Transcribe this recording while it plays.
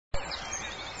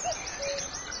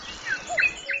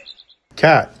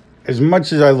Kat, as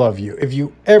much as I love you, if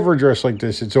you ever dress like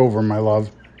this, it's over, my love.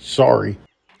 Sorry.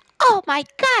 Oh my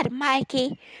God,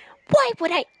 Mikey. Why would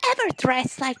I ever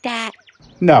dress like that?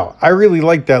 No, I really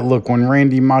liked that look when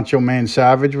Randy Macho Man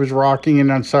Savage was rocking it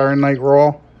on Saturday Night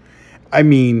Raw. I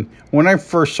mean, when I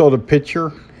first saw the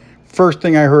picture, first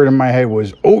thing I heard in my head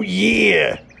was, oh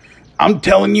yeah, I'm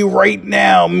telling you right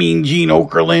now, Mean Gene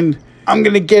Okerlund, I'm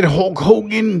going to get Hulk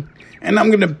Hogan and I'm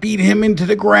going to beat him into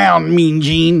the ground, Mean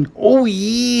Gene. Oh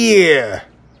yeah.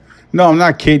 No, I'm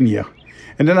not kidding you.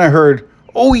 And then I heard,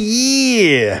 oh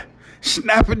yeah,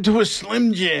 snap into a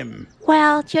Slim Jim.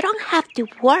 Well, you don't have to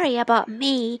worry about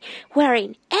me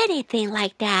wearing anything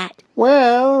like that.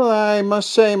 Well, I must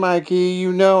say, Mikey,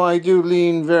 you know I do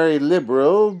lean very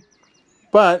liberal,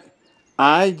 but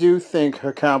I do think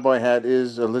her cowboy hat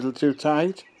is a little too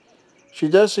tight. She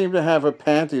does seem to have her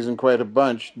panties in quite a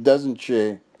bunch, doesn't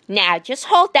she? Now, just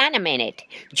hold on a minute.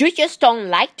 You just don't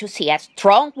like to see a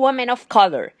strong woman of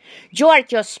color. You are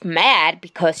just mad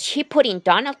because she put in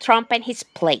Donald Trump in his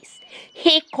place.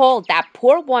 He called that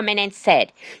poor woman and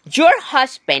said, your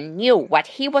husband knew what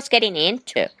he was getting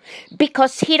into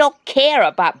because he don't care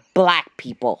about black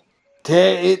people.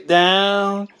 Tear it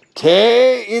down,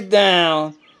 tear it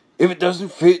down. If it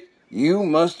doesn't fit, you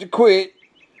must quit.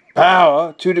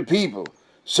 Power to the people.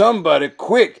 Somebody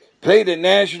quick, play the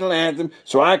national anthem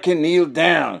so I can kneel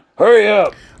down. Hurry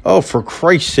up. Oh, for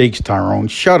Christ's sakes, Tyrone,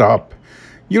 shut up.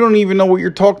 You don't even know what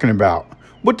you're talking about.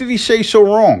 What did he say so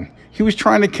wrong? He was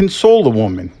trying to console the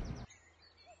woman.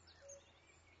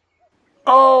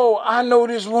 Oh, I know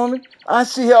this woman. I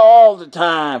see her all the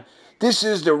time. This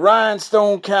is the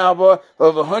Rhinestone Cowboy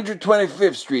of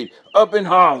 125th Street up in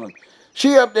Harlem.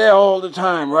 She up there all the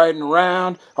time riding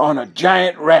around on a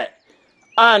giant rat.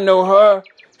 I know her.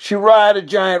 She ride a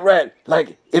giant rat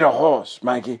like it a horse,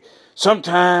 Mikey.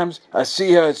 Sometimes I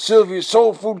see her at Sylvia's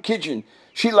Soul Food Kitchen.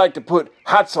 She like to put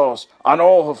hot sauce on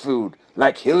all her food,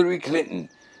 like Hillary Clinton.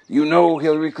 You know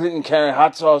Hillary Clinton carry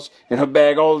hot sauce in her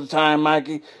bag all the time,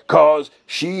 Mikey, 'cause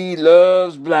she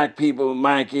loves black people,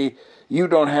 Mikey. You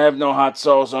don't have no hot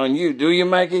sauce on you, do you,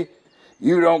 Mikey?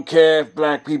 You don't care if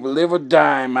black people live or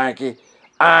die, Mikey.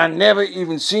 I never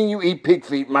even seen you eat pig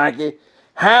feet, Mikey.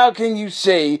 How can you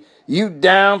say you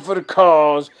down for the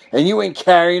cause and you ain't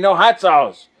carrying no hot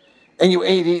sauce? And you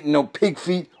ain't eating no pig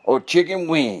feet or chicken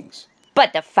wings?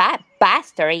 But the fat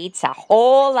bastard eats a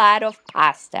whole lot of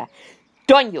pasta.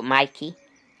 Don't you, Mikey?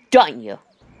 Don't you?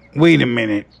 Wait a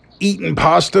minute. Eating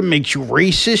pasta makes you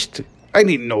racist? I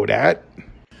didn't know that.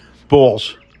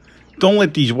 Balls. Don't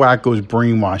let these wackos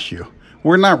brainwash you.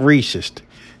 We're not racist.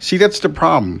 See, that's the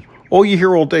problem. All you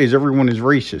hear all day is everyone is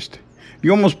racist.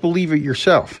 You almost believe it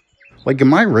yourself. Like,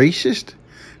 am I racist?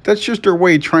 That's just their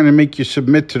way of trying to make you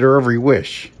submit to their every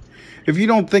wish. If you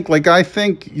don't think like I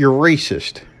think, you're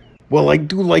racist. Well, I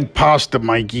do like pasta,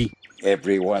 Mikey.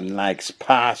 Everyone likes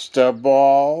pasta,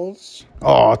 balls.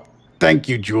 Oh, thank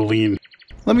you, Julian.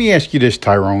 Let me ask you this,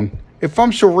 Tyrone. If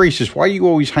I'm so racist, why are you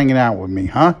always hanging out with me,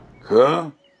 huh?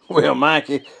 Huh? Well,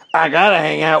 Mikey, I gotta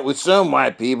hang out with some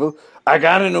white people. I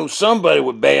gotta know somebody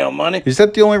with bail money. Is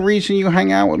that the only reason you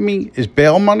hang out with me? Is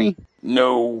bail money?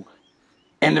 No.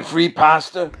 And the free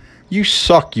pasta? You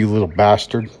suck, you little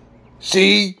bastard.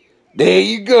 See? There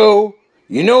you go.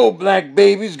 You know black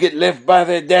babies get left by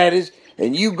their daddies,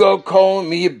 and you go calling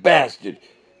me a bastard.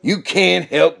 You can't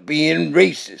help being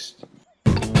racist.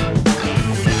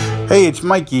 Hey, it's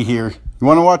Mikey here. You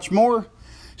want to watch more?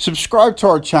 Subscribe to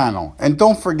our channel, and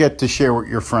don't forget to share with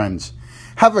your friends.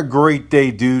 Have a great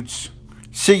day, dudes.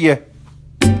 See ya.